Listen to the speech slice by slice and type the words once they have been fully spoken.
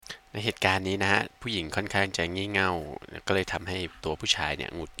ในเหตุการณ์นี้นะฮะผู้หญิงค่อนข้างจะงี่เง่าก็เลยทำให้ตัวผู้ชายเนี่ย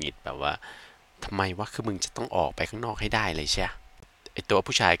หงุดหงิดแบบว่าทำไมวะคือมึงจะต้องออกไปข้างนอกให้ได้เลยใช่ไอตัว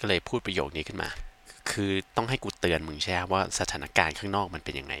ผู้ชายก็เลยพูดประโยคนี้ขึ้นมาคือต้องให้กูเตือนมึงใช่ว่าสถานการณ์ข้างนอกมันเ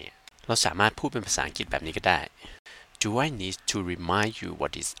ป็นยังไงเราสามารถพูดเป็นภาษาอังกฤษแบบนี้ก็ได้ Do I need to remind you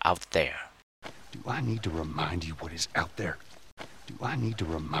what is out there Do I need to remind you what is out there? Do I need to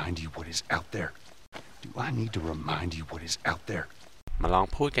remind you what is out there? Do I need to remind you what is out there? มาลอง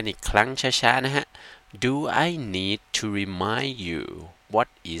พูดกันอีกครั้งช้าๆนะฮะ Do I need to remind you what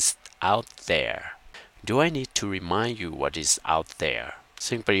is out there? Do I need to remind you what is out there?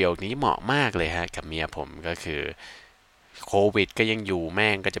 ซึ่งประโยคนี้เหมาะมากเลยฮะกับเมียผมก็คือโควิดก็ยังอยู่แม่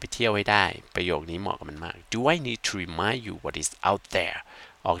งก็จะไปเที่ยวให้ได้ประโยคนี้เหมาะกับมันมาก Do I need to remind you what is out there?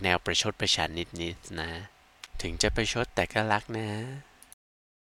 ออกแนวประชดประชันนิดๆนะถึงจะประชดแต่ก็รักนะ